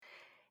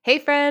Hey,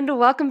 friend,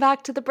 welcome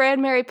back to the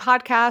Brand Mary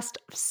podcast.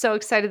 I'm so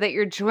excited that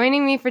you're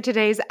joining me for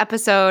today's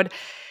episode.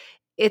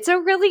 It's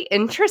a really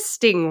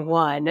interesting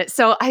one.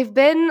 So, I've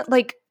been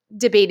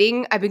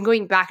debating, I've been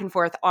going back and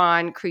forth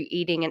on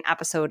creating an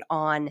episode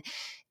on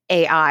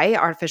AI,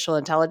 artificial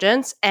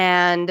intelligence,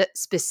 and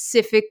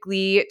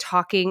specifically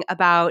talking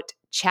about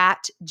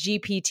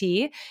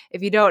ChatGPT.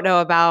 If you don't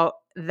know about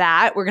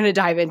that, we're going to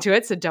dive into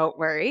it, so don't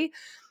worry.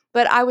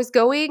 But I was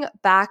going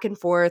back and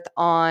forth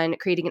on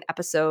creating an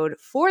episode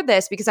for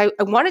this because I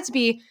want it to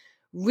be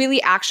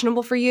really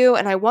actionable for you.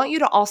 And I want you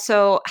to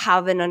also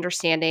have an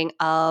understanding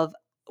of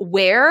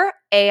where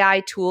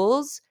AI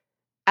tools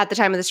at the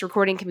time of this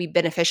recording can be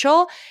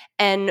beneficial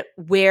and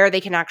where they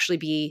can actually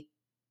be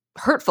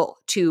hurtful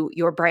to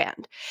your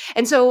brand.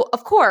 And so,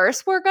 of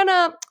course, we're going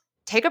to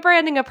take a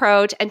branding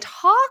approach and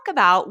talk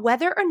about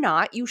whether or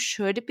not you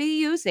should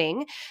be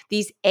using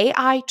these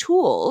AI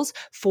tools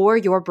for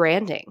your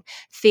branding.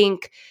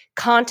 Think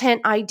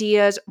content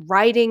ideas,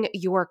 writing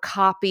your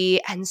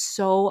copy, and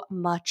so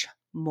much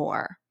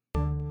more.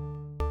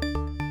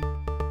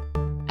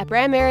 At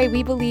Brand Mary,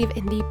 we believe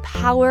in the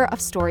power of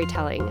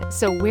storytelling.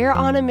 So we're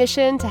on a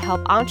mission to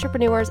help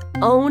entrepreneurs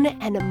own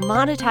and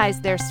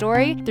monetize their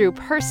story through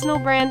personal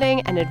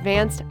branding and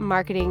advanced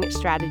marketing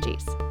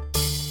strategies.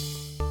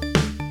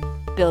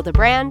 Build a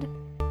brand,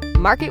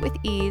 market with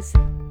ease,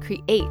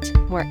 create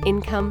more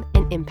income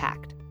and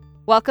impact.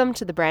 Welcome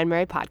to the Brand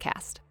Mary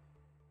podcast.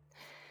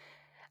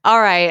 All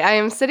right, I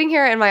am sitting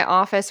here in my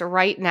office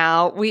right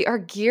now. We are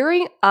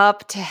gearing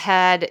up to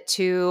head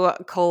to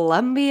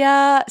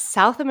Colombia,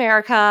 South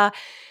America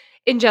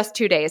in just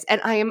 2 days.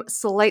 And I am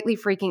slightly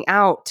freaking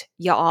out,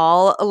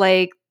 y'all.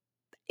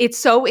 It's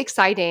so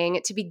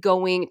exciting to be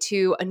going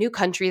to a new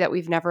country that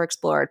we've never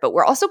explored, but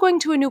we're also going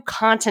to a new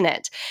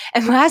continent.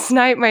 And last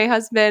night, my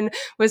husband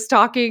was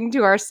talking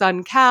to our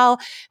son, Cal,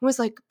 and was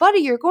like, buddy,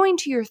 you're going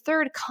to your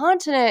third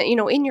continent,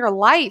 in your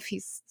life.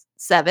 He's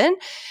 7.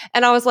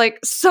 And I was like,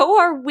 so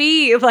are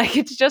we.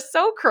 It's just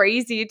so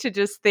crazy to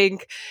just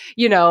think,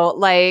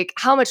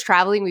 how much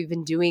traveling we've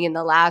been doing in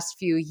the last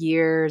few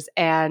years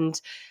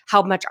and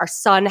how much our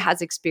son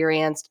has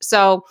experienced.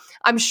 So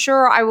I'm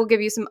sure I will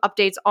give you some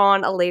updates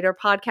on a later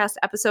podcast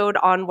episode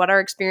on what our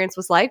experience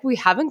was like. We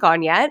haven't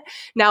gone yet.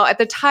 Now, at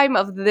the time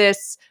of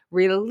this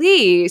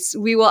release,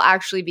 we will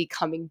actually be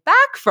coming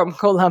back from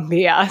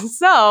Colombia.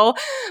 So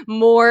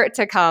more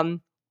to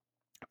come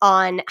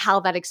on how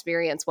that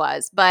experience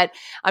was. But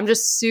I'm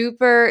just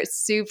super,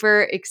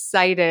 super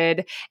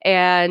excited.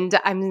 And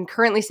I'm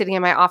currently sitting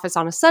in my office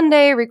on a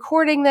Sunday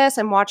recording this.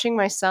 I'm watching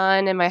my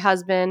son and my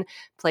husband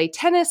play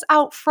tennis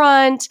out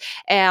front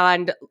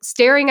and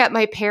staring at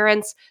my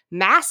parents'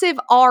 massive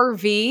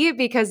RV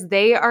because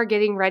they are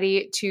getting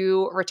ready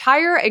to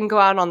retire and go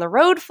out on the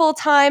road full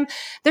time.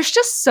 There's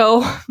just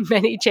so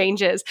many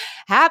changes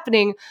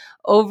happening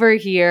over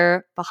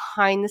here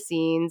behind the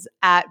scenes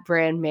at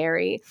Brand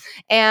Mary.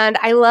 And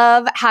I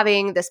love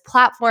having this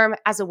platform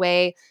as a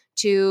way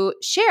to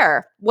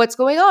share what's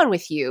going on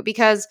with you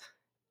because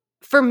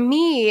for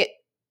me,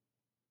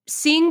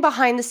 seeing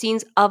behind the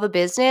scenes of a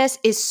business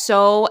is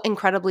so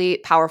incredibly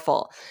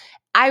powerful.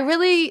 I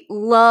really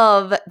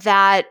love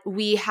that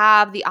we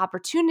have the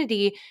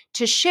opportunity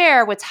to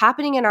share what's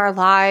happening in our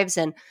lives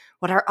and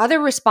what our other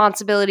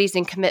responsibilities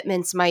and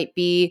commitments might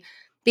be,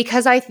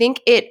 because I think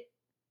it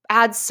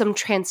adds some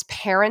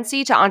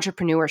transparency to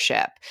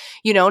entrepreneurship.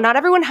 Not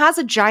everyone has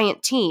a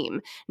giant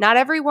team. Not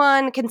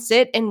everyone can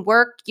sit and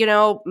work,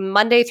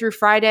 Monday through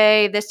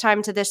Friday, this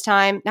time to this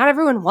time. Not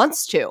everyone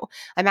wants to.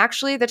 I'm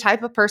actually the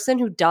type of person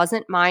who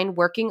doesn't mind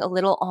working a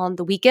little on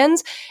the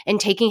weekends and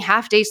taking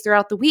half days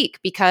throughout the week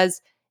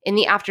because in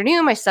the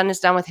afternoon, my son is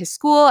done with his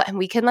school and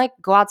we can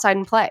go outside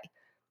and play.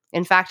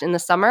 In fact, in the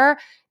summer,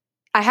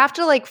 I have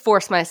to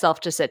force myself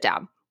to sit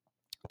down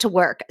to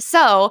work.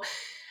 So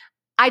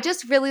I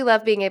just really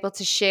love being able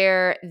to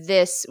share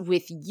this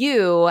with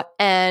you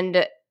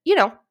and,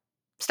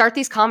 start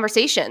these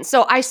conversations.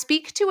 So I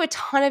speak to a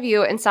ton of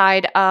you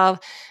inside of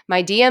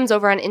my DMs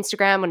over on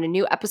Instagram when a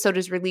new episode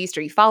is released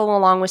or you follow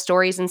along with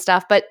stories and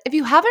stuff. But if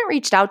you haven't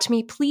reached out to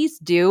me, please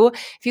do.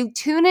 If you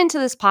tune into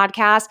this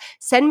podcast,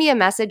 send me a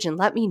message and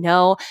let me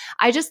know.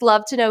 I just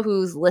love to know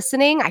who's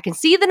listening. I can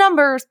see the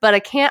numbers, but I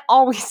can't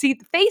always see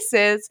the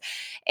faces.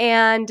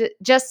 And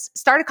just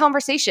start a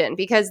conversation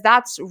because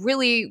that's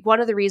really one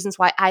of the reasons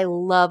why I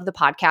love the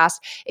podcast.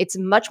 It's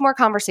much more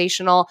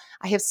conversational.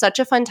 I have such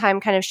a fun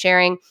time kind of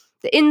sharing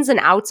the ins and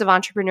outs of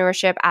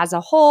entrepreneurship as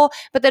a whole,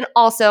 but then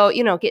also,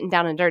 getting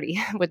down and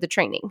dirty with the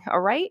training,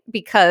 all right?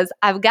 Because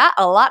I've got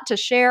a lot to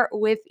share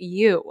with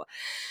you.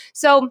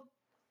 So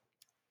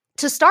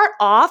to start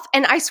off,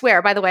 and I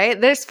swear, by the way,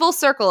 there's full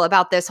circle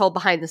about this whole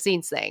behind the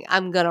scenes thing.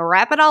 I'm going to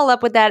wrap it all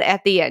up with that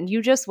at the end.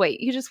 You just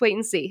wait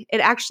and see.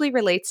 It actually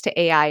relates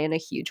to AI in a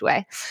huge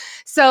way.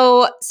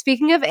 So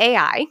speaking of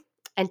AI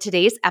and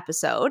today's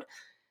episode,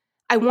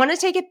 I want to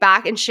take it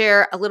back and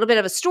share a little bit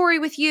of a story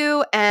with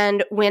you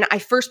and when I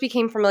first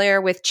became familiar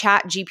with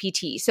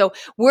ChatGPT. So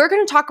we're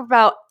going to talk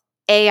about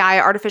AI,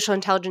 artificial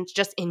intelligence,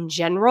 just in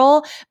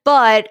general.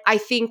 But I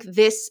think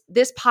this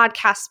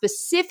podcast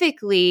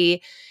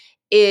specifically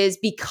is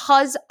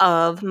because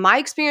of my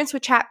experience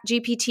with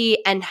ChatGPT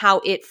and how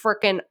it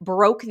frickin'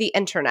 broke the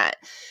internet.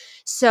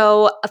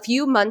 So a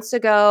few months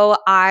ago,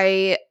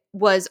 I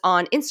was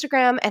on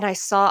Instagram and I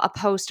saw a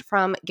post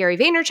from Gary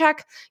Vaynerchuk,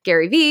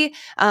 Gary V.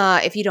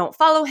 If you don't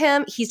follow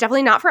him, he's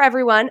definitely not for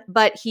everyone,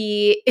 but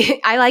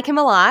I like him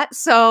a lot.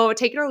 So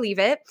take it or leave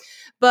it.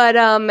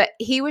 But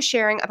he was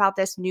sharing about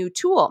this new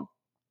tool.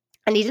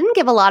 And he didn't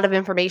give a lot of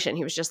information.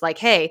 He was just like,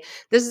 hey,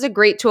 this is a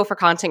great tool for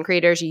content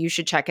creators. You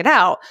should check it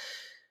out.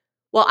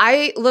 Well,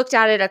 I looked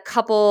at it a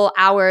couple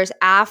hours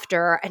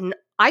after and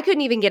I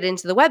couldn't even get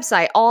into the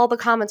website. All the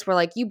comments were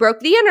like, you broke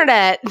the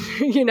internet,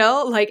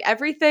 like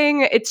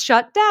everything, it's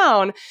shut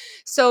down.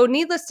 So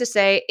needless to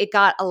say, it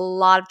got a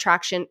lot of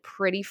traction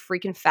pretty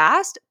freaking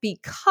fast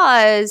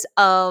because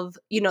of,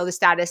 the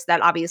status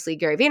that obviously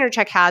Gary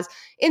Vaynerchuk has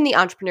in the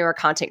entrepreneur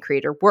content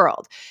creator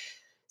world.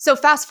 So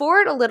fast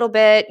forward a little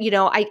bit,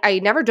 I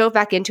never dove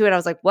back into it. I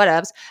was like,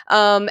 whatevs.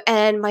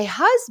 And my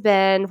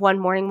husband one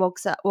morning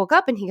woke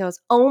up and he goes,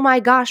 oh my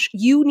gosh,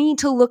 you need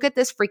to look at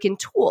this freaking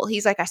tool.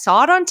 He's like, I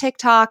saw it on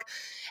TikTok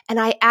and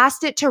I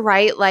asked it to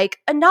write like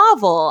a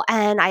novel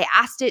and I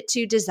asked it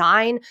to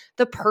design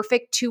the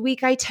perfect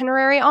 2-week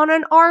itinerary on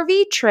an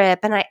RV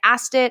trip. And I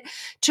asked it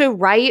to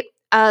write,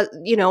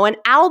 an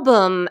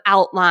album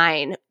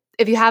outline.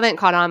 If you haven't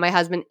caught on, my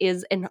husband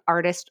is an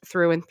artist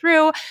through and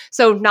through.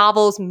 So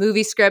novels,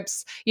 movie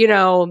scripts,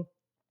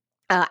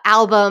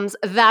 albums,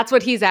 that's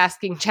what he's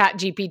asking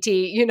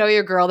ChatGPT.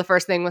 Your girl, the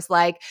first thing was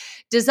like,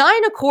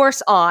 design a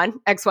course on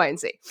X, Y, and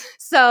Z.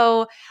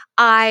 So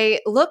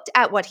I looked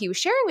at what he was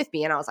sharing with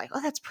me and I was like,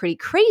 oh, that's pretty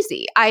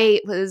crazy.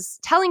 I was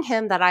telling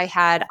him that I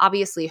had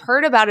obviously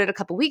heard about it a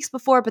couple weeks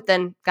before, but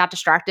then got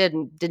distracted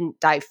and didn't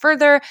dive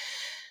further.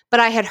 But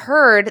I had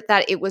heard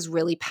that it was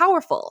really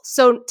powerful.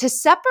 So to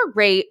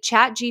separate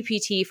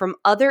ChatGPT from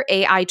other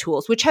AI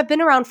tools, which have been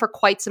around for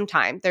quite some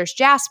time, there's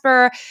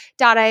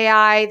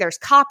Jasper.ai, there's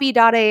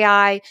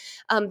Copy.ai.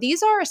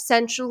 These are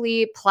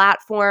essentially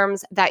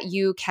platforms that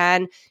you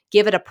can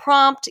give it a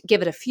prompt,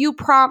 give it a few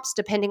prompts,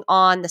 depending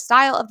on the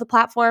style of the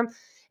platform,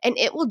 and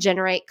it will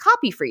generate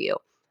copy for you.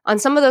 On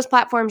some of those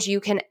platforms,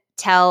 you can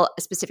tell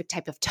a specific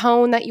type of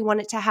tone that you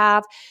want it to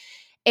have.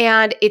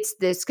 And it's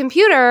this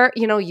computer,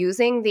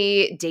 using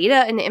the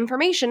data and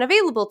information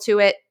available to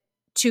it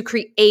to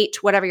create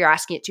whatever you're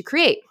asking it to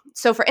create.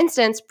 So for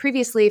instance,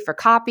 previously for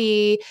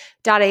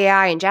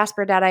Copy.ai and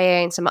Jasper.ai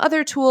and some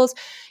other tools,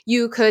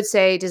 you could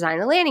say,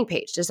 design a landing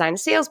page, design a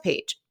sales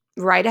page,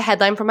 write a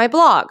headline for my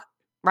blog,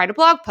 write a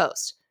blog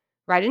post,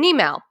 write an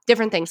email,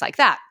 different things like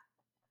that.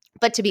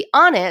 But to be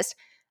honest,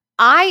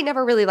 I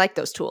never really liked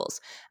those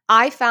tools.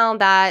 I found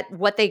that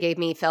what they gave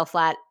me fell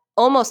flat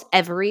almost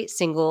every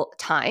single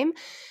time.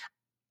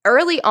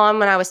 Early on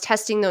when I was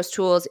testing those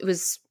tools, it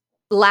was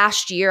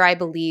last year, I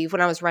believe,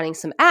 when I was running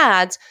some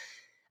ads,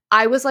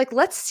 I was like,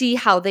 let's see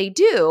how they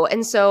do.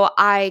 And so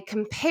I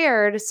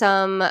compared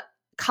some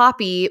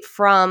copy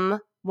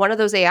from one of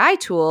those AI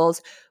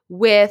tools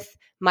with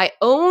my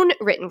own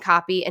written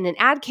copy in an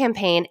ad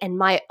campaign, and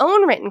my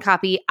own written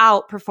copy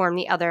outperformed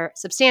the other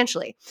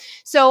substantially.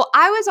 So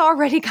I was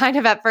already kind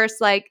of at first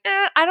like,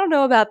 I don't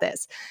know about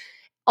this.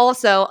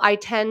 Also, I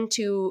tend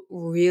to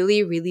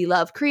really, really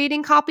love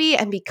creating copy.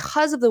 And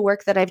because of the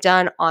work that I've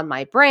done on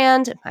my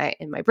brand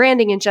and my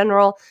branding in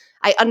general,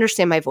 I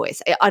understand my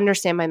voice. I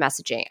understand my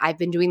messaging. I've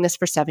been doing this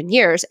for 7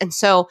 years. And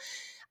so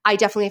I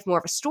definitely have more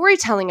of a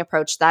storytelling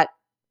approach that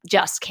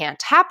just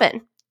can't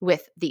happen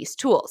with these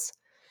tools.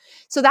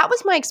 So that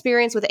was my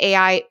experience with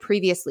AI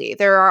previously.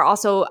 There are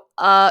also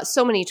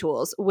so many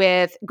tools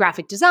with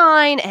graphic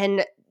design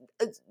and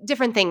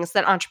different things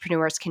that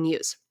entrepreneurs can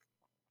use.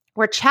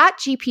 Where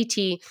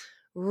ChatGPT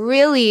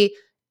really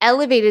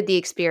elevated the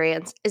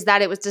experience is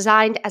that it was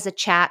designed as a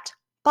chat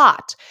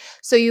bot.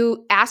 So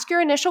you ask your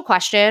initial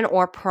question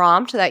or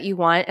prompt that you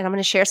want, and I'm going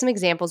to share some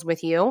examples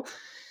with you,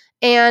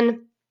 and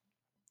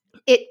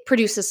it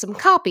produces some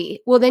copy.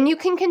 Well, then you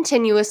can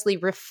continuously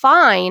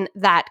refine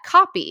that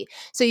copy.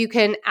 So you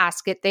can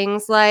ask it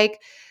things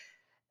like,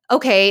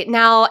 okay,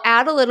 now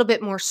add a little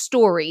bit more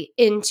story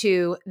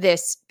into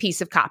this piece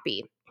of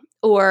copy,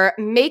 or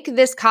make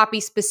this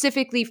copy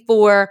specifically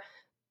for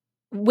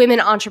women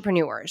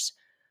entrepreneurs,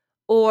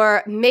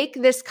 or make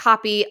this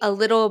copy a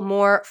little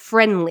more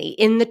friendly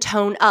in the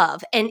tone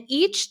of. And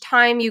each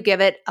time you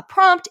give it a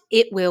prompt,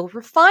 it will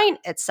refine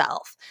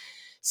itself.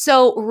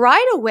 So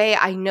right away,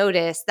 I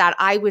noticed that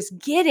I was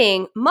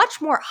getting much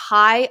more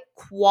high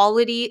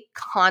quality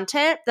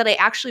content that I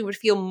actually would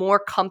feel more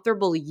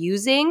comfortable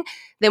using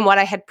than what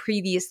I had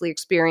previously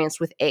experienced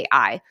with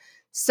AI.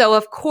 So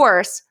of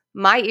course,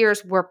 my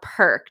ears were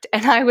perked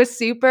and I was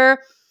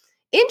super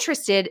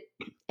interested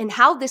in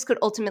how this could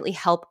ultimately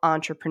help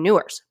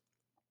entrepreneurs.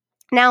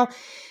 Now,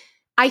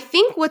 I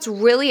think what's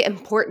really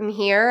important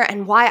here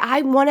and why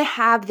I want to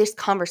have this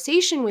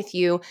conversation with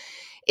you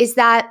is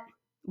that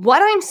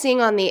what I'm seeing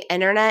on the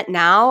internet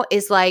now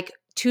is like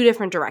two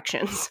different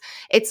directions.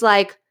 It's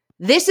like,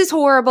 this is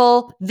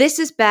horrible, this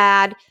is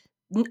bad,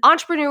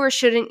 entrepreneurs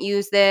shouldn't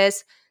use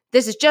this.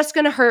 This is just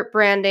going to hurt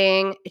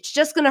branding. It's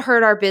just going to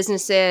hurt our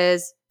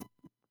businesses.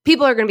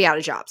 People are going to be out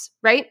of jobs,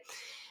 right?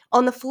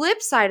 On the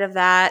flip side of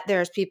that,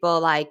 there's people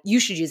like, you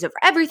should use it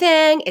for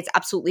everything. It's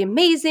absolutely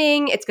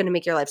amazing. It's going to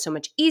make your life so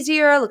much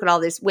easier. Look at all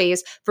these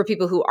ways for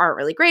people who aren't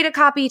really great at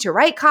copy to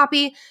write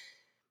copy.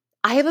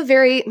 I have a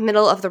very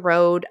middle of the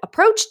road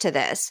approach to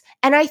this.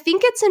 And I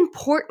think it's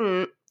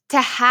important to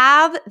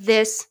have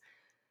this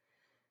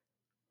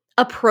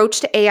approach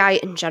to AI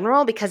in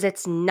general because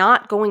it's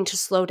not going to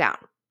slow down.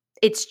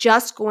 It's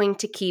just going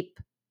to keep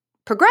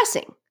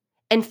progressing.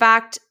 In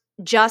fact,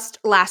 just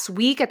last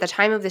week at the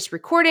time of this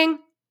recording,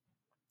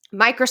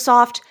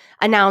 Microsoft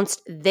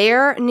announced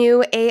their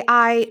new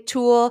AI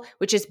tool,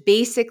 which is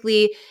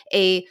basically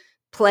a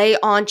play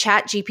on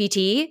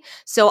ChatGPT.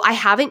 So I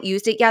haven't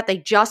used it yet. They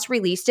just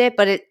released it,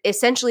 but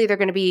essentially they're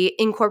going to be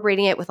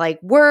incorporating it with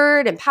like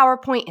Word and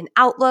PowerPoint and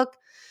Outlook.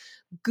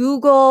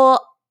 Google,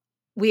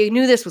 we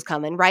knew this was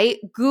coming, right?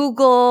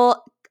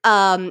 Google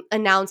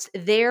announced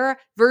their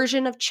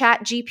version of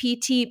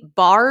ChatGPT,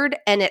 Bard,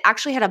 and it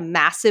actually had a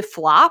massive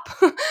flop.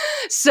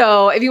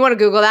 So if you want to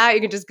Google that,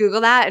 you can just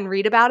Google that and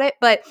read about it.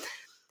 But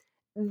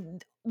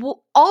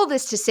all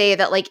this to say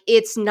that like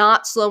it's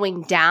not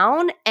slowing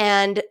down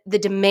and the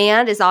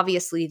demand is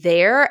obviously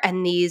there,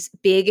 and these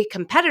big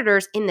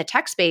competitors in the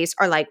tech space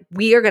are like,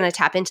 we are going to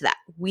tap into that.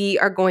 We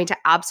are going to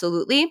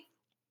absolutely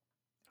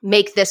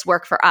make this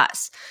work for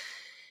us.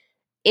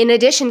 In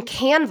addition,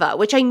 Canva,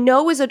 which I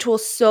know is a tool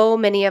so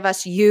many of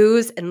us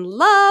use and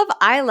love.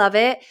 I love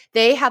it.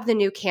 They have the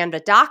new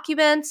Canva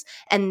documents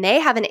and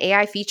they have an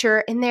AI feature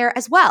in there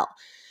as well.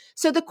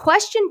 So the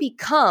question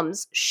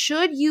becomes,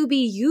 should you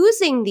be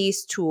using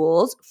these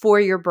tools for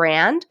your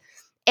brand?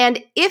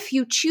 And if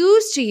you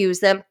choose to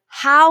use them,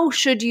 how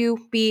should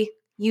you be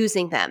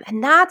using them?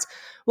 And that's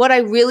what I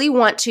really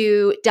want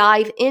to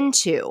dive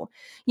into.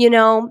 You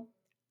know,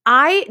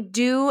 I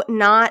do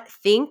not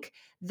think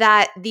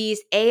that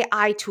these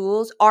AI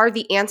tools are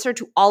the answer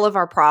to all of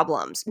our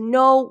problems.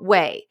 No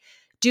way.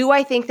 Do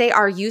I think they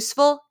are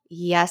useful?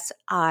 Yes,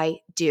 I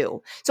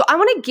do. So I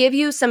want to give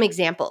you some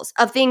examples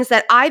of things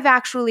that I've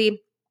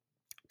actually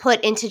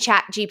put into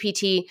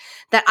ChatGPT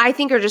that I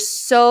think are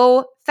just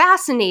so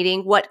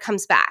fascinating what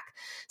comes back.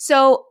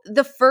 So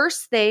the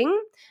first thing,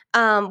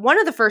 one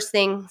of the first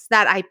things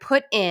that I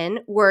put in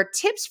were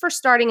tips for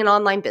starting an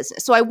online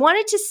business. So I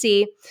wanted to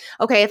see,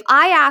 okay, if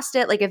I asked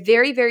it like a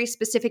very, very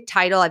specific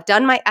title, I've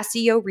done my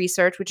SEO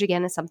research, which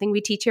again is something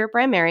we teach here at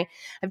Brand Mary.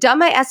 I've done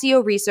my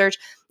SEO research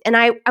and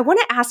I want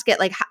to ask it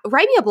like,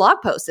 write me a blog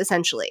post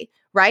essentially,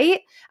 right?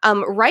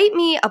 Write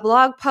me a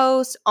blog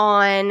post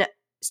on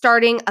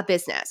starting a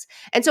business.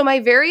 And so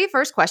my very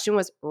first question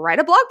was write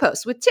a blog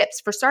post with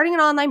tips for starting an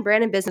online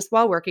brand and business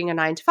while working a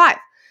 9 to 5.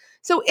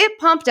 So it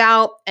pumped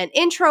out an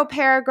intro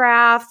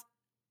paragraph,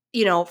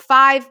 7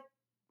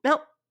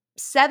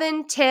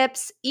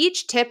 tips.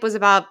 Each tip was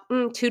about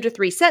 2 to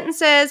 3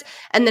 sentences,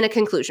 and then a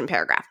conclusion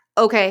paragraph.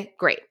 Okay,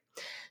 great.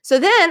 So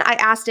then I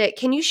asked it,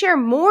 can you share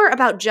more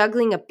about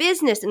juggling a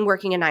business and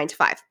working a 9 to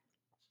 5?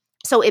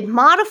 So it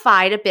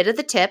modified a bit of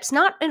the tips,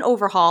 not an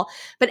overhaul,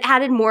 but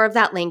added more of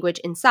that language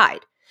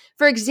inside.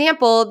 For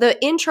example,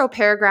 the intro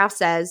paragraph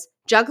says,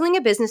 juggling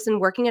a business and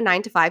working a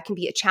 9 to 5 can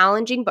be a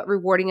challenging but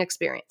rewarding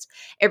experience.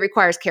 It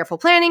requires careful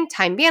planning,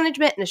 time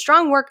management, and a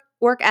strong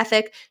work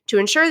ethic to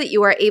ensure that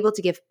you are able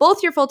to give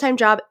both your full-time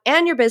job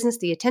and your business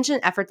the attention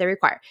and effort they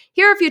require.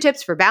 Here are a few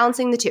tips for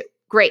balancing the two.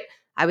 Great.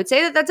 I would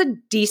say that that's a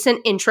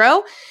decent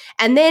intro.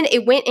 And then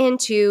it went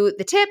into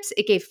the tips.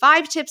 It gave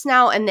 5 tips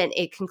now, and then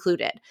it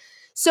concluded.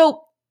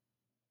 So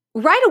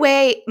right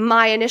away,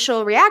 my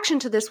initial reaction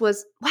to this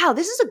was, wow,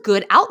 this is a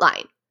good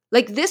outline.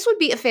 Like this would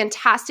be a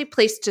fantastic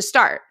place to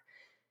start.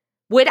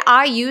 Would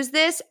I use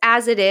this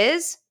as it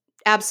is?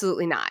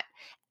 Absolutely not.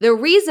 The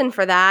reason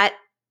for that,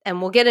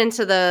 and we'll get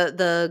into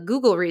the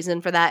Google reason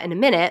for that in a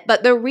minute,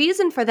 but the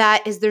reason for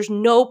that is there's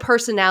no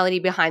personality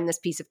behind this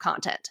piece of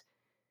content.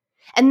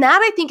 And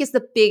that I think is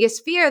the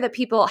biggest fear that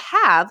people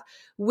have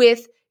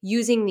with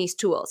using these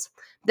tools.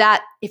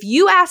 That if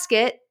you ask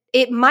it,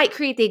 it might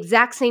create the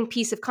exact same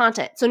piece of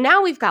content. So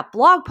now we've got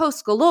blog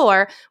posts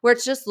galore where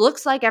it just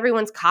looks like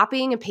everyone's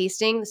copying and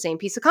pasting the same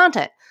piece of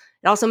content.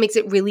 It also makes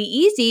it really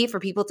easy for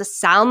people to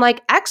sound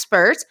like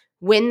experts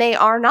when they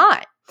are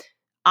not.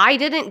 I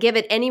didn't give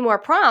it any more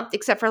prompt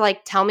except for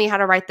like, tell me how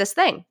to write this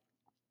thing.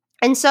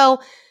 And so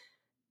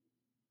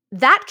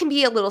that can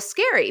be a little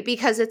scary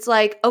because it's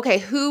like, okay,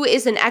 who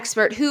is an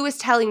expert? Who is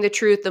telling the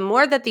truth? The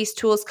more that these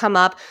tools come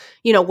up,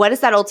 what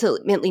does that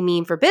ultimately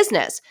mean for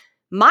business?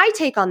 My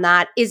take on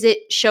that is it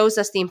shows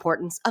us the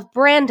importance of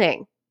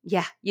branding.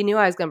 Yeah, you knew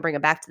I was going to bring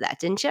it back to that,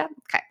 didn't you?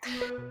 Okay.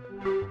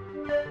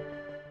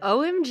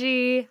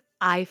 OMG,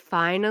 I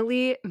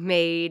finally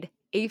made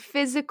a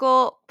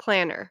physical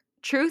planner.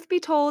 Truth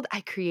be told,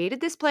 I created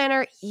this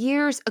planner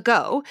years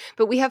ago,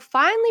 but we have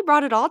finally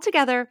brought it all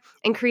together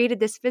and created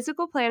this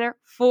physical planner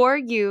for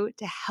you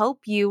to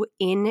help you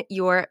in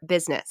your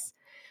business.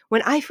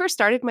 When I first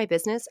started my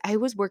business, I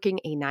was working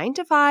a 9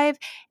 to 5,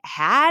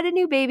 had a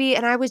new baby,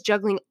 and I was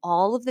juggling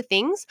all of the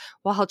things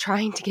while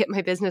trying to get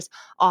my business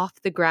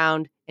off the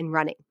ground and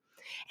running.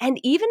 And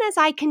even as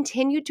I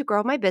continued to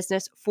grow my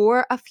business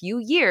for a few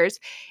years,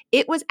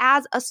 it was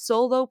as a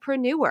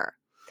solopreneur.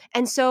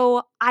 And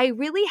so I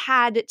really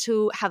had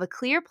to have a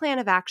clear plan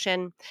of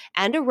action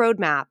and a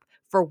roadmap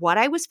for what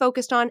I was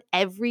focused on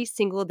every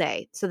single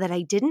day so that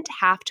I didn't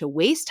have to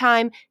waste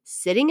time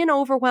sitting in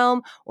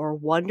overwhelm or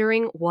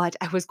wondering what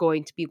I was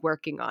going to be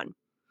working on.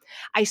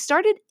 I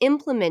started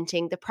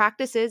implementing the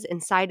practices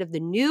inside of the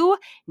new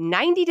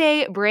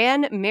 90-day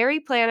Brand Mary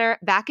Planner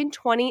back in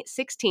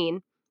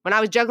 2016 when I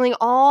was juggling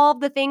all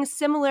the things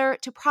similar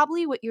to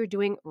probably what you're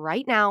doing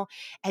right now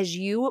as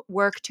you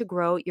work to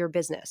grow your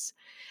business.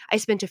 I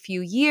spent a few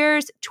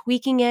years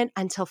tweaking it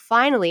until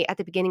finally at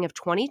the beginning of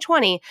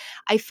 2020,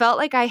 I felt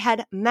like I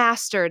had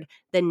mastered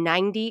the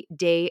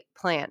 90-day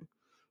plan.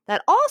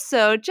 That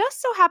also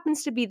just so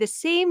happens to be the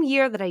same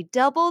year that I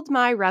doubled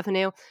my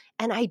revenue,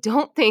 and I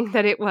don't think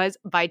that it was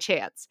by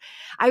chance.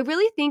 I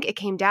really think it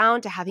came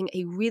down to having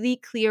a really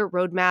clear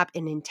roadmap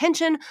and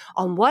intention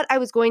on what I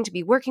was going to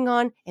be working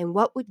on and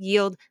what would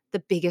yield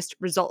the biggest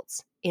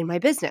results in my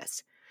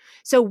business.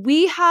 So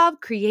we have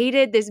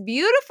created this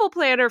beautiful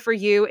planner for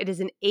you. It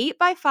is an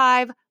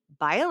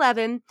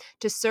 8x5x11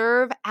 to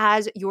serve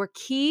as your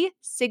key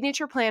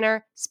signature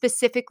planner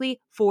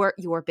specifically for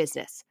your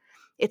business.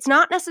 It's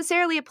not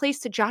necessarily a place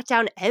to jot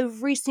down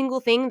every single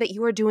thing that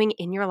you are doing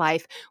in your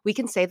life. We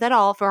can save that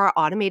all for our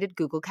automated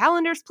Google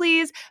Calendars,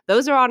 please.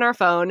 Those are on our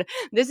phone.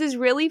 This is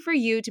really for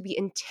you to be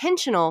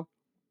intentional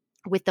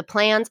with the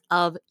plans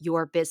of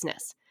your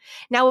business.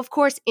 Now, of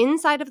course,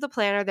 inside of the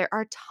planner, there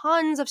are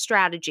tons of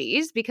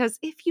strategies because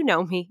if you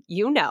know me,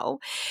 you know.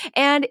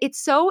 And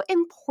it's so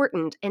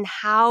important in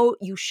how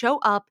you show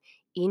up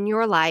in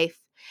your life,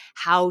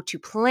 how to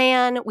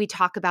plan. We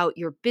talk about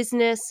your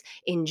business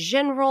in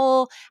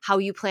general, how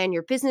you plan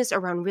your business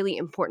around really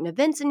important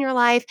events in your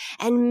life,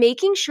 and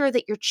making sure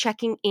that you're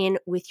checking in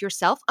with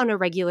yourself on a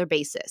regular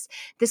basis.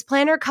 This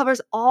planner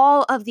covers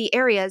all of the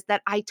areas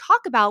that I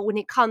talk about when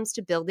it comes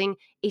to building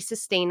a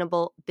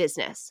sustainable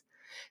business.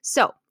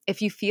 So, if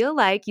you feel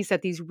like you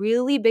set these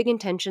really big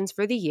intentions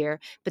for the year,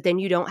 but then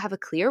you don't have a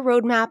clear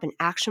roadmap and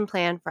action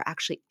plan for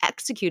actually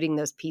executing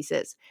those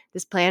pieces,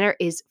 this planner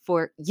is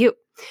for you.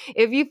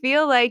 If you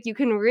feel like you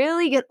can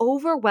really get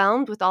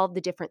overwhelmed with all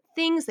the different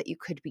things that you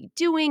could be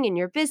doing in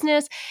your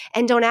business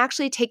and don't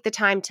actually take the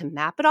time to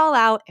map it all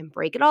out and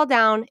break it all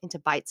down into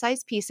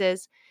bite-sized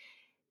pieces,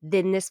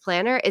 then this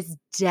planner is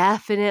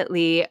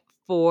definitely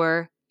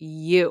for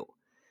you.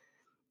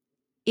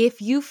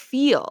 If you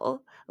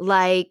feel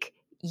like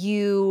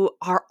you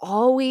are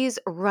always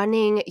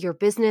running your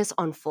business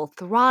on full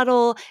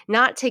throttle,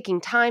 not taking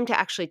time to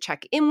actually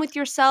check in with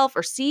yourself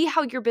or see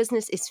how your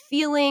business is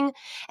feeling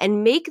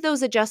and make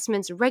those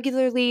adjustments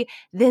regularly,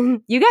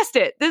 then you guessed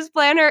it, this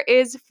planner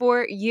is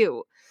for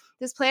you.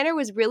 This planner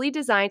was really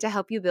designed to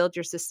help you build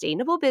your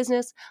sustainable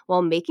business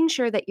while making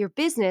sure that your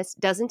business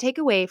doesn't take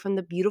away from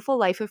the beautiful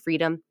life of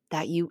freedom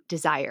that you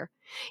desire.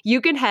 You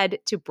can head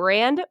to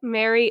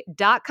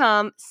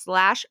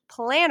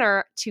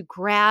brandmary.com/planner to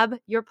grab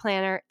your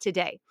planner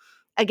today.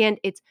 Again,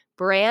 it's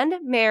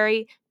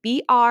brandmary,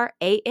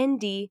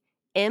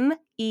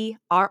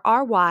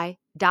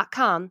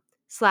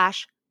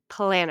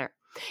 brandmerry.com/planner.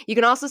 You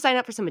can also sign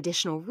up for some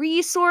additional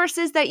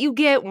resources that you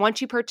get once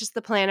you purchase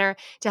the planner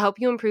to help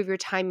you improve your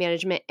time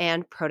management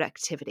and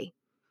productivity.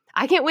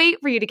 I can't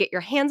wait for you to get your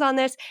hands on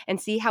this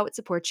and see how it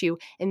supports you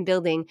in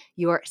building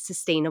your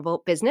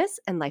sustainable business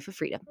and life of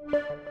freedom.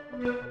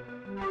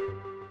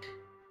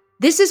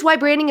 This is why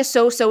branding is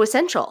so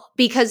essential,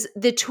 because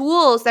the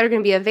tools that are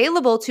going to be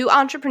available to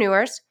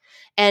entrepreneurs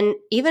and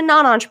even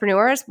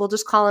non-entrepreneurs, we'll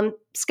just call them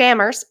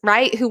scammers,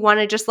 right? Who want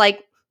to just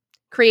like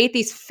create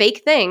these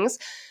fake things.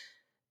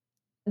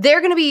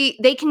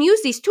 They can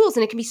use these tools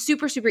and it can be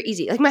super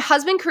easy. Like my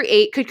husband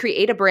could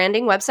create a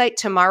branding website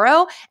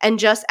tomorrow and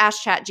just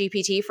ask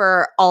ChatGPT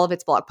for all of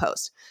its blog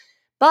posts.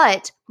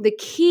 But the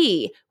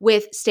key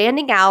with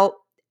standing out,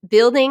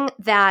 building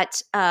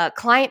that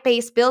client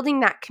base, building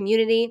that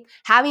community,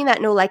 having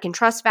that know, like, and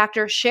trust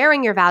factor,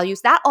 sharing your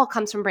values, that all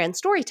comes from brand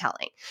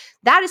storytelling.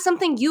 That is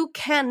something you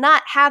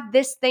cannot have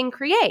this thing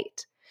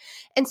create.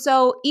 And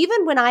so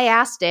even when I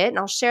asked it, and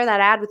I'll share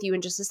that ad with you in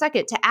just a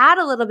second, to add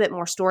a little bit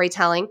more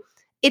storytelling,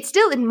 it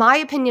still, in my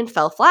opinion,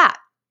 fell flat.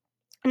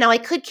 Now, I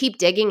could keep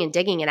digging and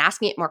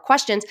asking it more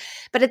questions,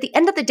 but at the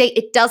end of the day,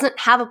 it doesn't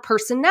have a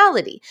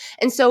personality.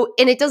 And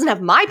it doesn't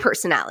have my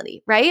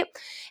personality, right?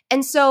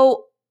 And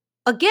so,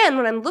 again,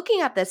 when I'm looking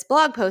at this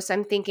blog post,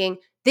 I'm thinking,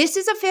 this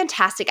is a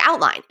fantastic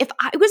outline. If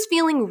I was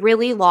feeling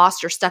really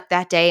lost or stuck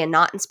that day and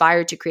not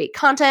inspired to create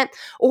content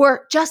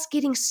or just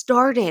getting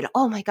started,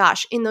 oh my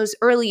gosh, in those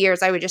early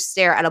years, I would just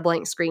stare at a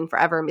blank screen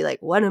forever and be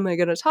like, what am I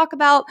going to talk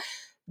about?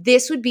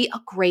 This would be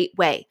a great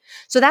way.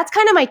 So that's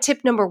kind of my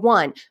tip number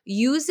one.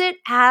 Use it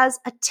as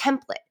a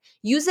template.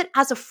 Use it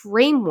as a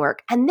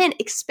framework and then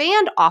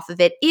expand off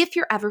of it if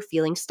you're ever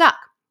feeling stuck.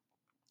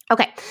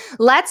 Okay,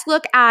 let's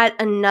look at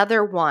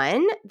another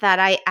one that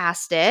I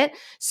asked it.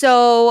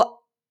 So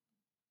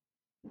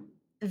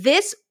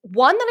this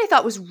one that I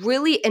thought was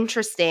really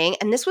interesting,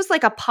 and this was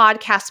like a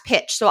podcast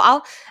pitch. So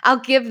I'll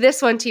give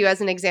this one to you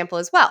as an example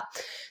as well.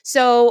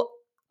 So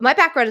my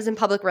background is in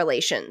public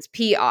relations,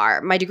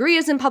 PR. My degree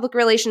is in public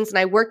relations, and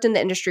I worked in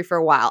the industry for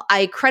a while.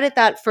 I credit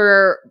that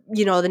for,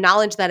 the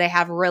knowledge that I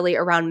have really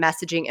around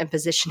messaging and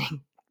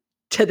positioning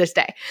to this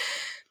day.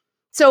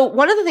 So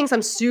one of the things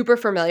I'm super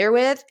familiar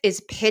with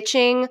is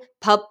pitching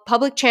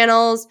public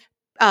channels,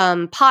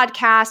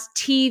 podcasts,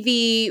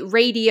 TV,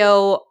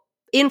 radio,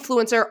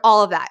 influencer,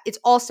 all of that. It's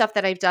all stuff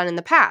that I've done in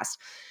the past.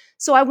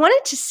 So I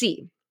wanted to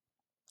see,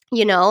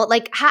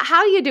 like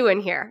how you doing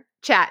here,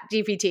 Chat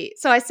GPT.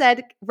 So I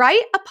said,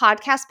 write a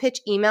podcast pitch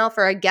email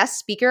for a guest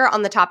speaker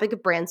on the topic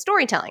of brand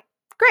storytelling.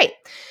 Great.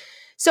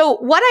 So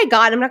what I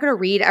got, I'm not going to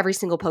read every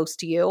single post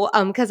to you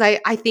because I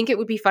think it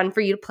would be fun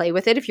for you to play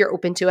with it if you're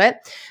open to it.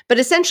 But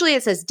essentially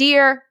it says,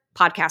 Dear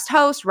podcast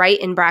host, right,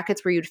 in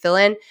brackets where you'd fill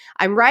in,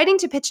 I'm writing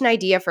to pitch an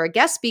idea for a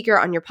guest speaker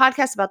on your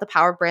podcast about the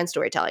power of brand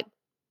storytelling.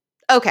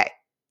 Okay,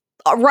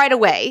 right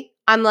away,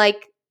 I'm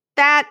like,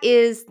 that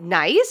is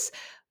nice.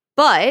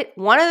 But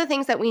one of the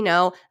things that we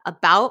know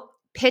about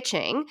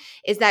pitching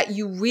is that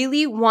you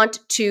really want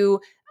to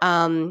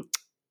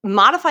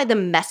modify the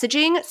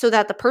messaging so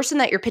that the person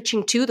that you're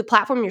pitching to, the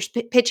platform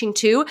you're pitching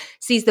to,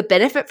 sees the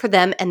benefit for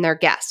them and their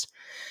guest.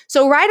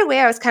 So right away,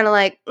 I was kind of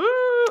like,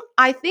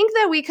 I think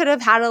that we could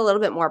have had a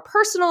little bit more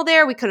personal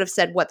there. We could have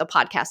said what the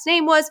podcast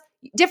name was,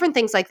 different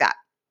things like that.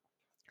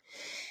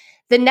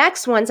 The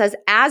next one says,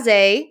 as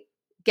a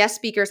guest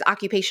speaker's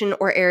occupation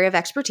or area of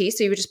expertise.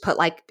 So you would just put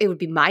it would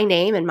be my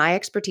name and my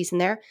expertise in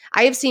there.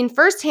 I have seen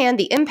firsthand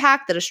the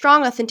impact that a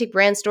strong, authentic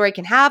brand story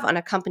can have on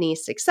a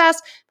company's success,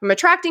 from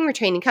attracting,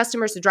 retaining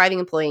customers to driving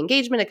employee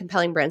engagement. A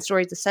compelling brand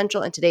story is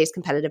essential in today's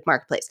competitive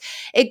marketplace.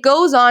 It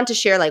goes on to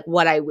share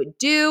what I would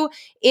do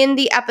in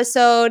the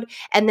episode,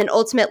 and then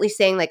ultimately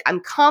saying I'm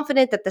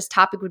confident that this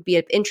topic would be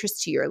of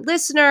interest to your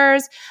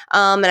listeners,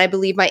 and I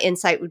believe my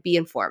insight would be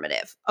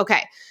informative.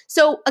 Okay,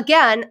 so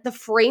again, the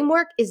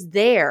framework is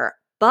there,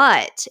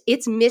 but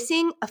it's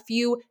missing a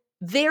few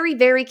very,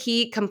 very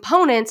key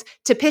components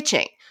to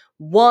pitching.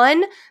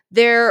 One,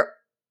 there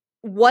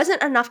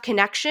wasn't enough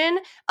connection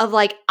of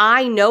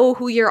I know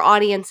who your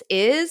audience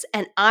is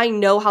and I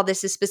know how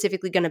this is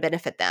specifically going to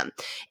benefit them.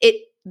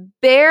 It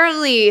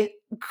barely,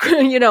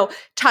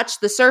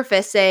 touched the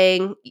surface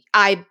saying,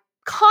 I'm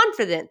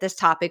confident this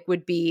topic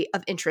would be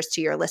of interest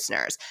to your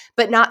listeners,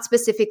 but not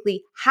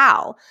specifically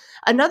how.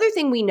 Another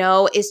thing we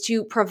know is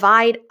to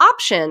provide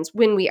options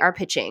when we are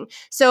pitching.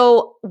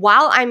 So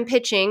while I'm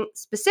pitching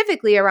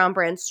specifically around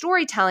brand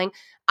storytelling,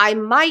 I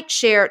might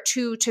share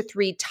 2 to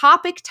 3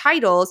 topic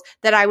titles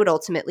that I would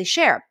ultimately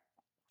share.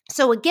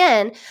 So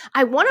again,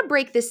 I want to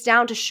break this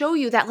down to show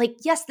you that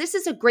yes, this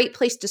is a great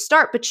place to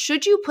start, but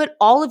should you put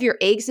all of your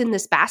eggs in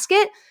this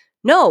basket?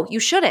 No, you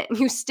shouldn't.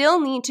 You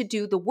still need to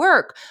do the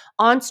work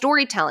on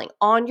storytelling,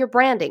 on your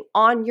branding,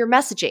 on your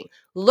messaging,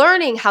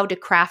 learning how to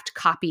craft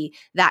copy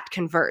that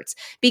converts.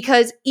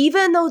 Because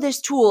even though this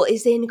tool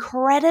is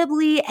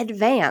incredibly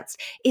advanced,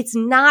 it's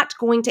not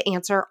going to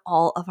answer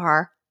all of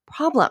our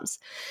problems.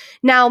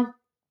 Now,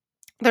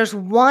 there's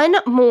one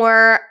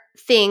more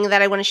thing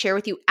that I want to share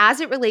with you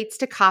as it relates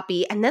to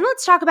copy. And then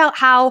let's talk about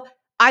how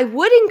I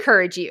would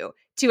encourage you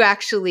to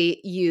actually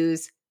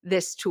use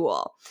this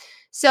tool.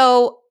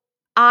 So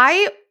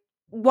I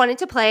wanted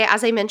to play,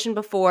 as I mentioned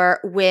before,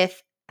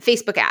 with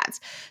Facebook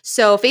ads.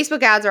 So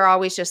Facebook ads are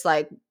always just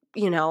a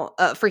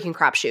freaking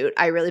crapshoot,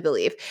 I really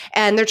believe.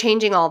 And they're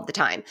changing all of the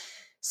time.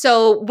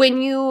 So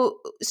when you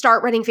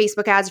start running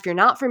Facebook ads, if you're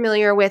not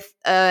familiar with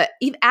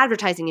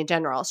advertising in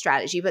general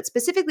strategy, but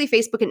specifically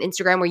Facebook and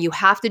Instagram, where you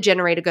have to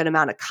generate a good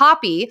amount of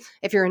copy,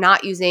 if you're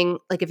not using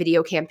a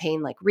video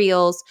campaign like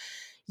Reels,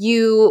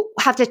 you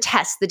have to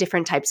test the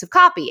different types of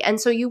copy.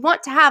 And so you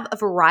want to have a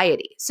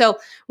variety. So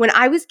when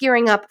I was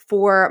gearing up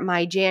for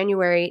my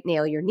January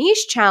Nail Your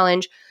Niche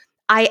challenge,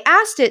 I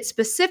asked it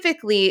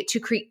specifically to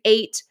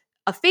create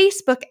a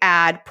Facebook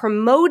ad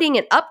promoting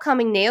an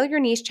upcoming Nail Your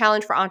Niche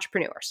challenge for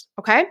entrepreneurs.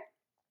 Okay.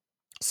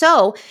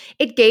 So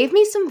it gave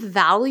me some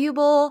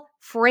valuable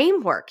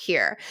framework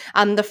here.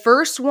 The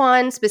first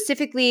one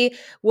specifically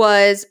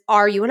was,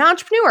 are you an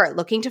entrepreneur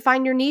looking to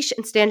find your niche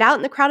and stand out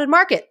in the crowded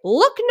market?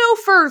 Look no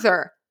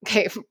further.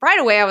 Okay, right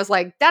away I was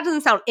like, that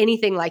doesn't sound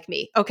anything like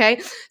me,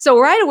 okay? So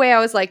right away I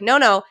was like,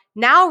 no,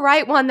 now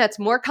write one that's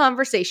more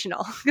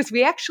conversational, because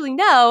we actually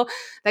know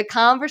that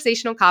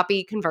conversational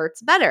copy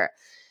converts better.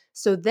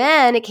 So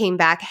then it came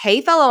back,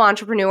 hey, fellow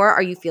entrepreneur,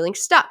 are you feeling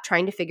stuck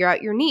trying to figure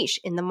out your niche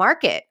in the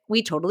market?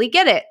 We totally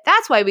get it.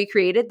 That's why we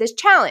created this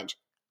challenge.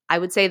 I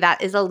would say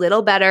that is a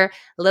little better,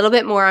 a little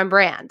bit more on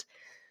brand.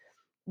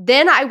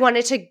 Then I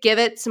wanted to give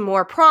it some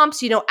more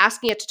prompts,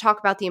 asking it to talk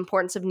about the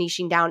importance of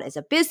niching down as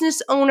a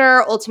business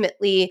owner,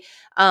 ultimately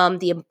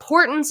the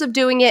importance of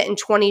doing it in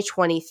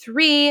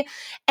 2023.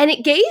 And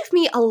it gave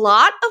me a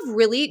lot of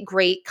really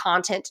great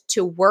content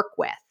to work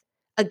with.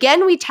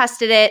 Again, we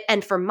tested it.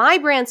 And for my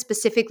brand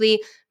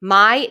specifically,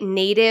 my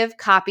native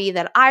copy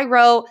that I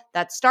wrote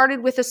that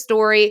started with a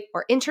story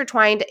or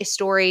intertwined a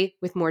story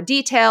with more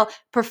detail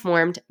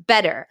performed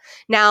better.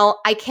 Now,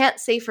 I can't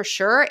say for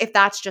sure if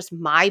that's just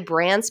my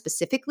brand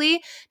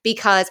specifically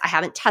because I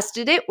haven't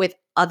tested it with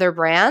other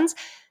brands.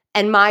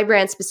 And my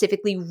brand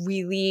specifically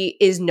really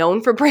is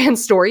known for brand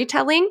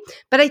storytelling,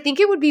 but I think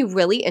it would be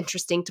really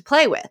interesting to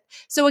play with.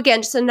 So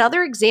again, just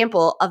another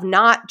example of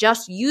not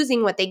just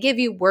using what they give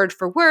you word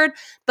for word,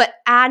 but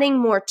adding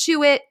more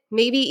to it,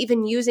 maybe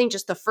even using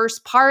just the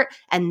first part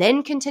and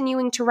then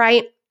continuing to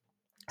write.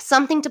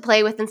 Something to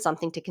play with and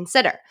something to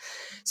consider.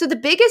 So the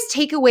biggest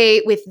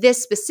takeaway with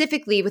this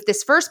specifically, with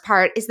this first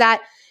part, is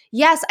that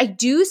yes, I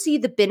do see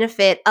the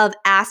benefit of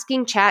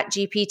asking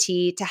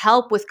ChatGPT to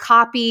help with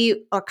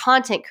copy or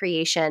content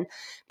creation,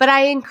 but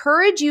I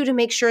encourage you to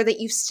make sure that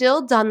you've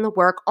still done the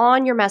work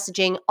on your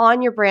messaging,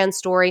 on your brand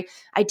story,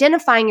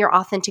 identifying your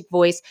authentic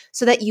voice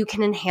so that you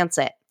can enhance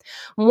it.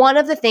 One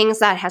of the things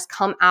that has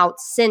come out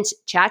since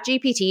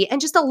ChatGPT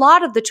and just a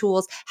lot of the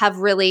tools have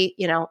really,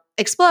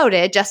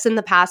 exploded just in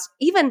the past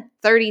even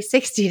 30,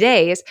 60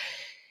 days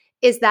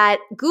is that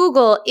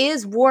Google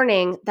is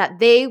warning that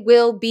they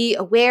will be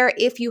aware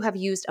if you have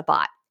used a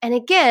bot. And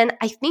again,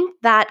 I think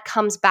that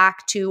comes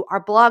back to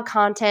our blog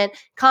content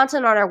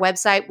on our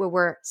website where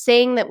we're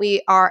saying that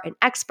we are an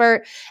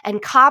expert and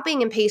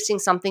copying and pasting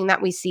something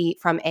that we see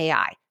from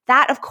AI.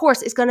 That, of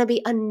course, is going to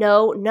be a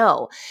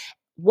no.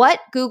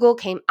 What Google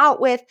came out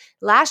with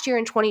last year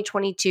in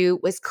 2022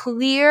 was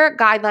clear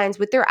guidelines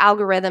with their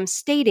algorithm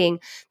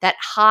stating that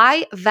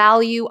high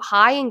value,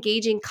 high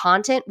engaging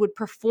content would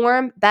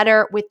perform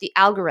better with the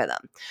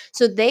algorithm.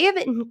 So they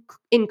have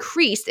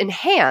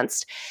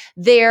enhanced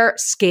their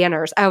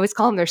scanners. I always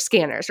call them their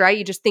scanners, right?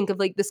 You just think of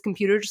like this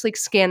computer just like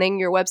scanning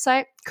your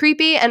website.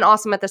 Creepy and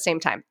awesome at the same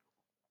time.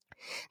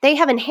 They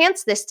have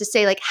enhanced this to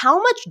say like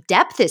how much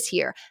depth is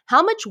here?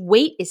 How much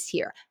weight is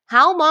here?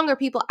 How long are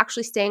people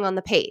actually staying on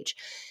the page?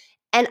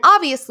 And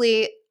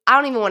obviously, I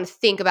don't even want to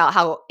think about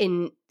how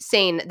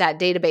insane that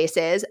database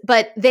is,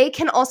 but they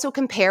can also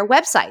compare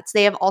websites.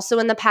 They have also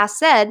in the past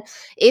said,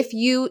 if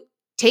you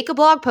take a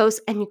blog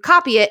post and you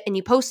copy it and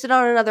you post it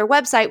on another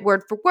website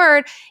word for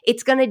word,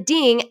 it's going to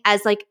ding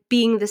as like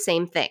being the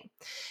same thing.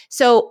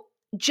 So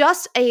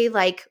just a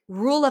like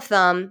rule of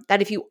thumb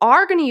that if you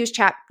are going to use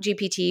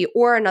ChatGPT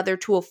or another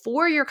tool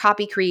for your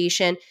copy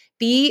creation,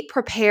 be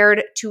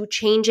prepared to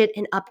change it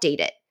and update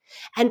it.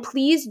 And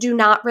please do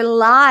not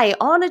rely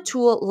on a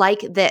tool like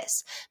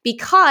this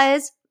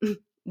because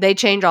they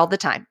change all the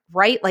time,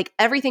 right? Like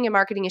everything in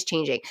marketing is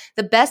changing.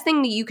 The best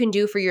thing that you can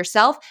do for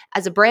yourself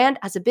as a brand,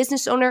 as a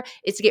business owner,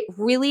 is to get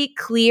really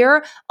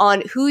clear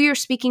on who you're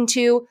speaking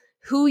to,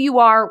 who you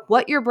are,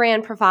 what your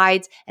brand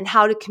provides, and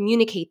how to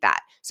communicate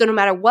that. So no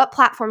matter what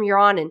platform you're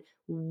on and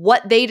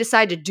what they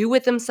decide to do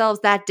with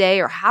themselves that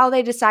day or how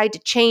they decide to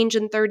change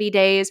in 30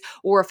 days,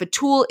 or if a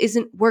tool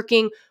isn't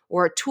working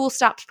or a tool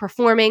stops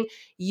performing,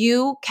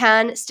 you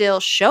can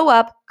still show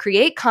up,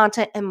 create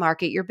content, and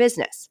market your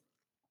business.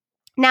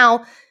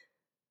 Now,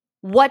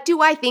 what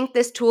do I think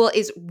this tool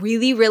is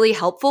really, really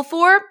helpful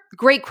for?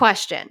 Great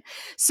question.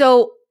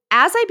 So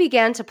as I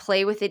began to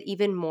play with it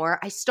even more,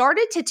 I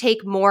started to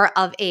take more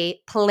of a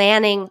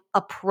planning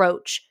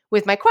approach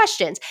with my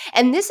questions.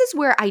 And this is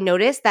where I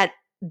noticed that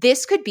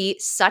this could be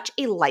such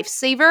a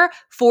lifesaver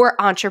for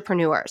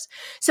entrepreneurs.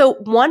 So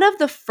one of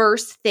the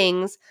first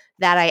things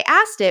that I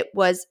asked it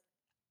was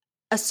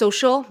a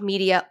social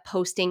media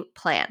posting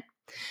plan.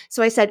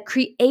 So I said,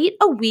 create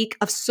a week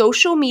of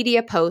social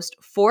media posts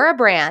for a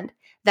brand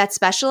that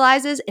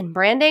specializes in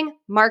branding,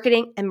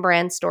 marketing, and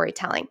brand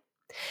storytelling.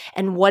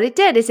 And what it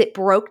did is it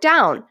broke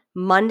down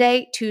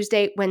Monday,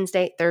 Tuesday,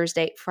 Wednesday,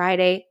 Thursday,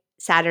 Friday,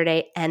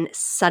 Saturday, and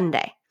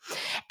Sunday.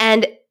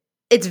 And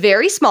it's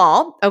very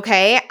small,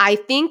 okay? I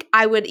think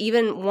I would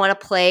even want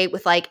to play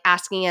with like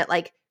asking it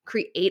like,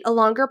 create a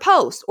longer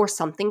post or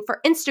something for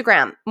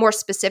Instagram, more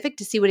specific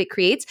to see what it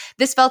creates.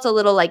 This felt a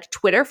little like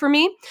Twitter for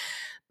me.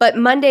 But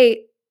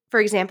Monday, for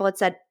example, it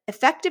said,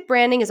 effective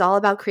branding is all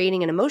about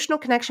creating an emotional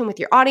connection with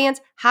your audience.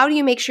 How do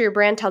you make sure your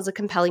brand tells a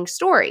compelling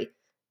story?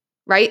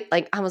 Right?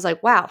 Like I was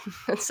like, wow,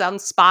 that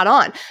sounds spot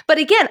on. But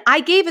again,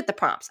 I gave it the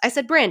prompts. I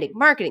said branding,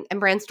 marketing,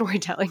 and brand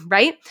storytelling,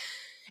 right?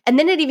 And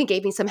then it even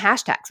gave me some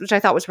hashtags, which I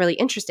thought was really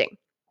interesting.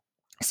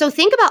 So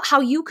think about how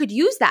you could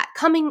use that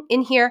coming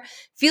in here,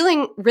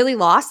 feeling really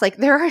lost. Like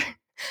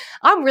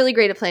I'm really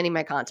great at planning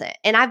my content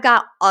and I've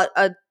got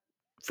a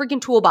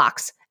freaking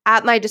toolbox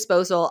at my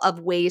disposal of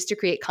ways to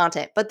create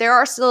content. But there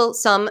are still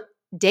some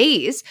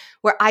days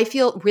where I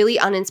feel really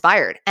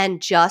uninspired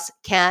and just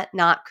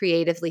cannot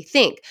creatively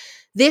think.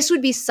 This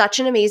would be such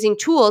an amazing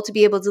tool to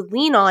be able to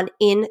lean on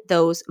in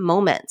those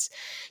moments.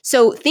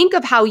 So think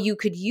of how you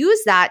could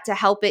use that to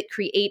help it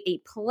create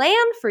a plan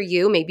for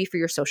you, maybe for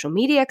your social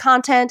media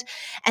content,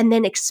 and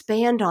then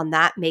expand on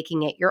that,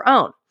 making it your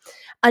own.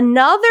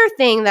 Another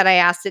thing that I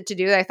asked it to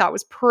do that I thought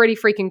was pretty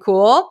freaking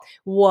cool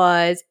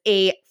was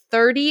a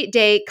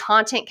 30-day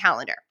content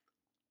calendar.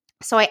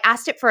 So I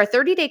asked it for a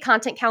 30-day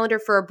content calendar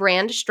for a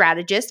brand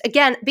strategist.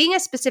 Again, being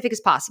as specific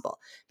as possible,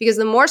 because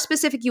the more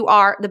specific you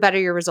are, the better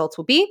your results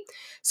will be.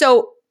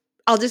 So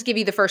I'll just give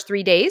you the first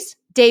 3 days.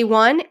 Day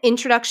 1,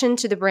 introduction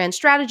to the brand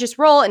strategist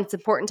role, and it's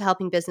important to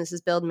helping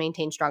businesses build and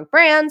maintain strong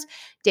brands.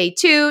 Day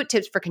 2,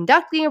 tips for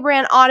conducting a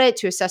brand audit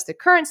to assess the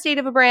current state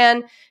of a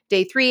brand.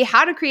 Day 3,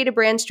 how to create a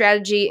brand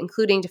strategy,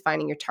 including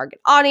defining your target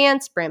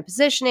audience, brand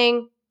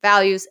positioning,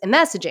 values, and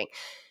messaging.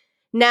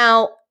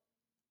 Now,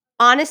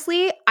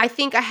 honestly, I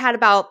think I had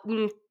about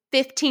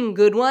 15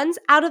 good ones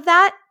out of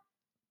that.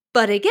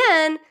 But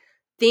again,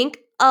 think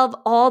of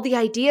all the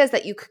ideas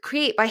that you could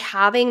create by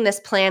having this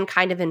plan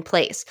kind of in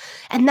place.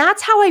 And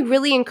that's how I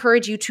really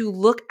encourage you to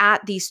look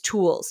at these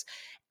tools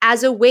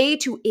as a way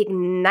to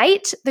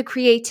ignite the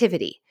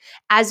creativity,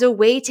 as a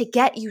way to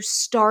get you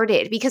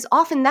started, because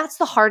often that's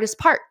the hardest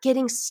part,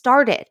 getting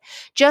started.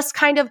 Just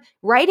kind of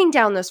writing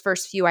down those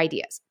first few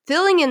ideas,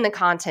 filling in the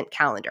content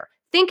calendar,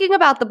 thinking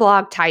about the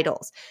blog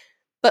titles.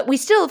 But we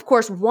still, of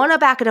course, want to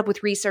back it up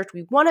with research.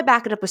 We want to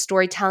back it up with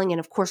storytelling and,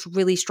 of course,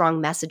 really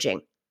strong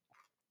messaging.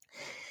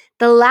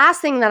 The last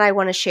thing that I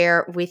want to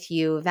share with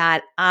you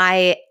that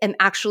I am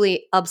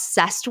actually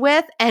obsessed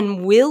with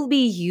and will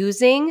be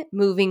using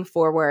moving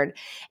forward,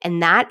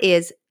 and that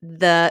is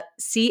the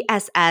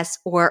CSS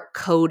or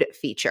code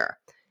feature.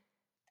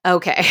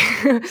 Okay.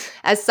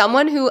 As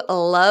someone who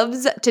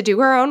loves to do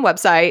her own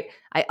website,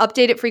 I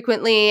update it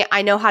frequently.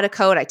 I know how to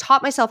code. I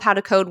taught myself how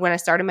to code when I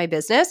started my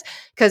business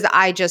because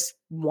I just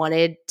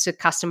wanted to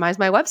customize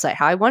my website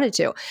how I wanted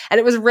to. And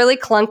it was really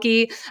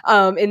clunky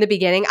in the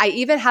beginning. I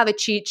even have a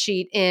cheat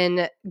sheet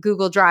in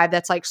Google Drive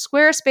that's like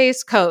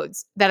Squarespace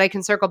codes that I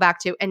can circle back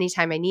to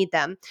anytime I need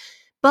them.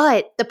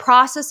 But the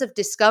process of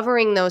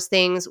discovering those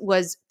things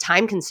was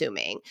time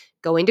consuming.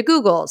 Going to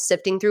Google,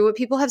 sifting through what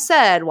people have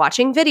said,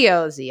 watching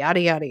videos,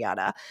 yada, yada,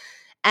 yada.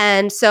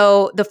 And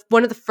so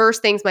one of the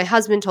first things my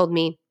husband told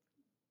me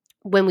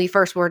when we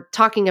first were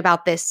talking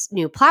about this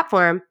new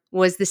platform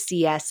was the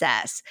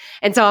CSS.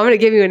 And so I'm going to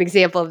give you an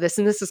example of this,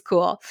 and this is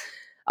cool.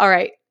 All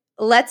right.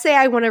 Let's say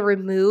I want to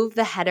remove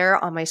the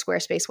header on my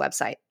Squarespace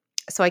website.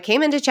 So I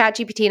came into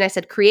ChatGPT and I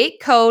said,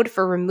 create code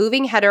for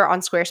removing header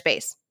on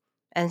Squarespace.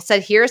 And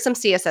said, here is some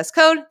CSS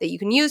code that you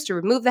can use to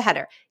remove the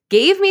header.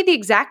 Gave me the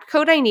exact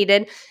code I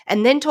needed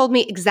and then told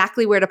me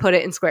exactly where to put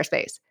it in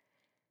Squarespace.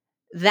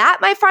 That,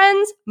 my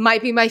friends,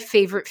 might be my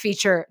favorite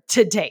feature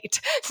to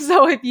date.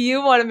 So if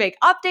you want to make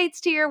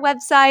updates to your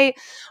website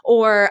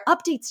or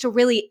updates to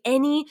really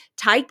any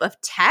type of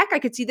tech, I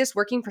could see this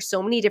working for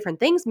so many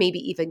different things, maybe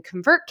even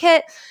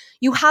ConvertKit.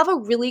 You have a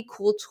really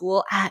cool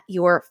tool at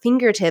your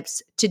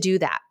fingertips to do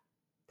that.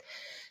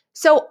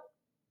 So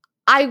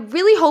I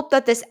really hope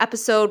that this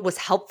episode was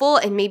helpful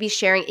in maybe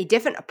sharing a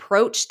different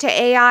approach to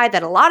AI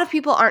that a lot of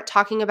people aren't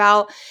talking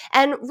about,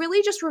 and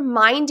really just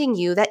reminding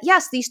you that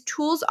yes, these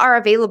tools are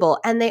available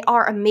and they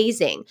are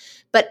amazing,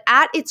 but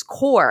at its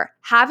core,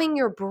 having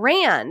your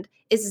brand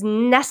is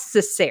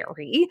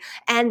necessary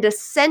and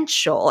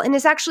essential and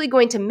is actually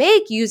going to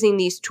make using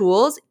these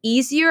tools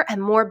easier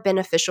and more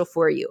beneficial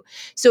for you.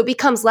 So it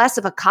becomes less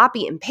of a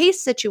copy and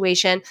paste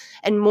situation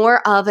and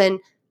more of an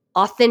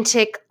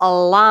authentic,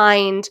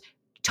 aligned,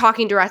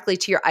 talking directly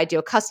to your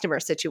ideal customer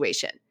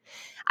situation.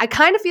 I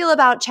kind of feel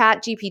about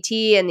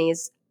ChatGPT and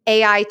these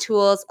AI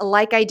tools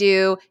like I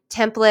do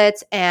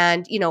templates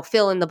and,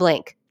 fill in the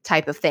blank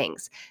type of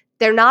things.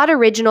 They're not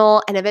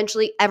original, and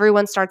eventually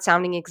everyone starts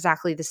sounding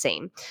exactly the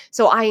same.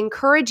 So I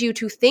encourage you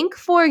to think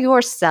for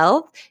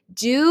yourself,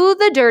 do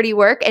the dirty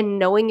work and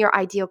knowing your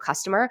ideal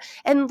customer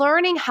and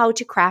learning how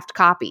to craft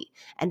copy.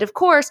 And of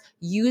course,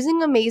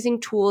 using amazing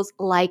tools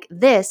like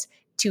this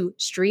to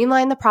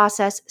streamline the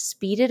process,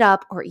 speed it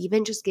up, or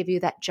even just give you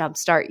that jump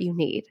start you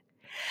need.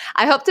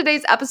 I hope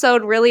today's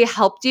episode really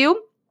helped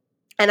you.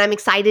 And I'm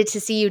excited to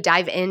see you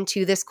dive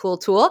into this cool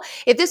tool.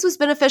 If this was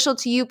beneficial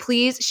to you,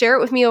 please share it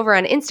with me over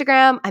on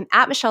Instagram. I'm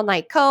at Michelle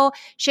Knight Co.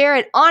 Share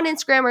it on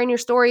Instagram or in your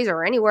stories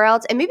or anywhere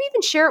else. And maybe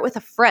even share it with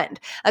a friend,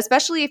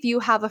 especially if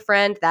you have a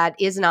friend that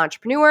is an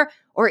entrepreneur.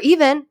 Or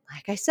even,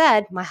 like I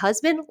said, my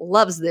husband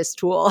loves this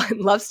tool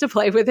and loves to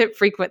play with it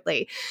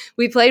frequently.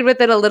 We played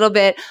with it a little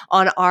bit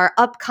on our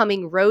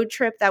upcoming road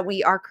trip that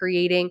we are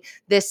creating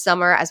this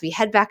summer as we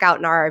head back out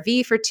in our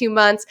RV for 2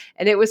 months.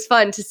 And it was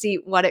fun to see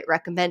what it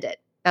recommended.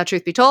 Now,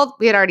 truth be told,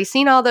 we had already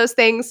seen all those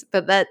things,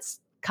 but that's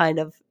kind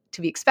of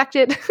to be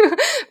expected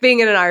being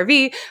in an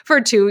RV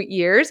for 2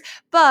 years.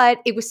 But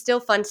it was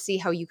still fun to see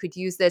how you could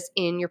use this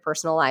in your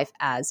personal life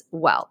as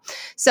well.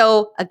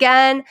 So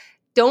again,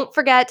 don't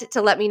forget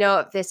to let me know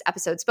if this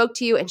episode spoke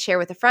to you and share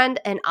with a friend.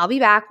 And I'll be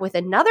back with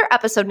another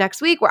episode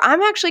next week where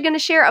I'm actually going to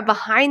share a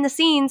behind the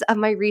scenes of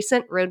my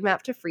recent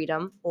Roadmap to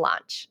Freedom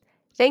launch.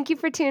 Thank you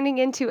for tuning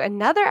into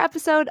another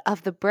episode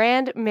of the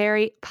Brand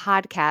Mary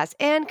podcast,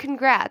 and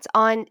congrats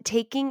on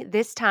taking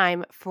this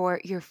time for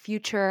your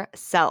future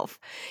self.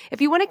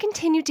 If you want to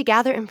continue to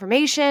gather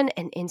information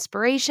and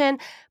inspiration,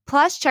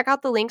 plus check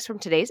out the links from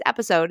today's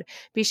episode,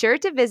 be sure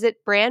to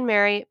visit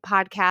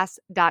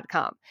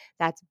brandmarypodcast.com.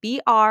 That's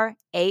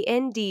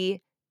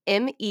BRANDMERY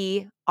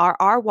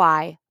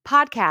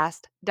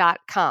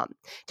rrypodcast.com.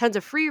 Tons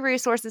of free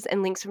resources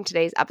and links from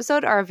today's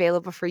episode are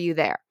available for you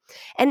there.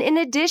 And in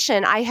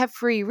addition, I have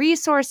free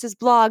resources,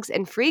 blogs,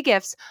 and free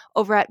gifts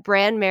over at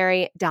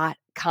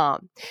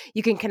brandmary.com.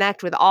 You can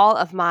connect with all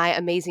of my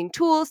amazing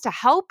tools to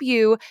help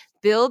you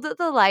build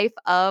the life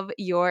of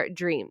your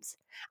dreams.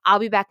 I'll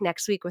be back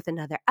next week with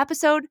another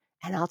episode,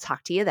 and I'll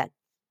talk to you then.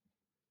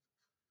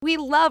 We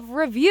love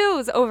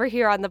reviews over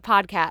here on the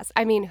podcast.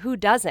 I mean, who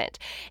doesn't?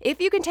 If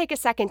you can take a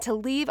second to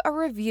leave a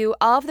review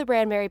of the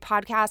Brand Mary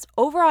podcast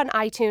over on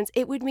iTunes,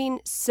 it would mean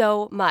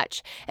so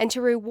much. And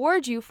to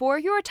reward you for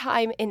your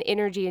time and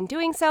energy in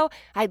doing so,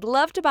 I'd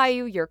love to buy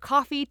you your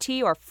coffee,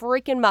 tea, or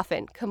freaking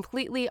muffin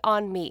completely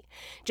on me.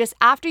 Just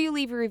after you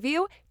leave a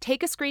review,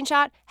 take a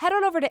screenshot, head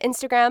on over to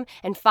Instagram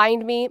and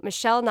find me,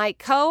 Michelle Knight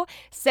Co.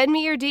 Send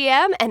me your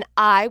DM and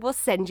I will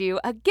send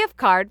you a gift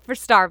card for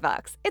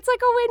Starbucks. It's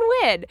like a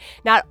win-win.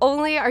 Not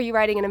only are you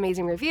writing an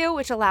amazing review,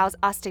 which allows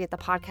us to get the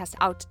podcast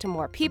out to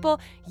more people,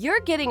 you're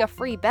getting a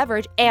free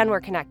beverage and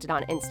we're connected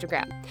on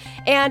Instagram.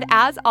 And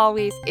as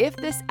always, if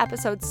this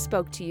episode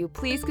spoke to you,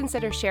 please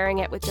consider sharing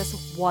it with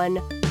just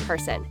one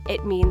person.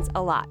 It means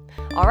a lot.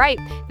 All right,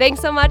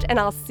 thanks so much and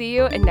I'll see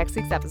you in next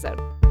week's episode.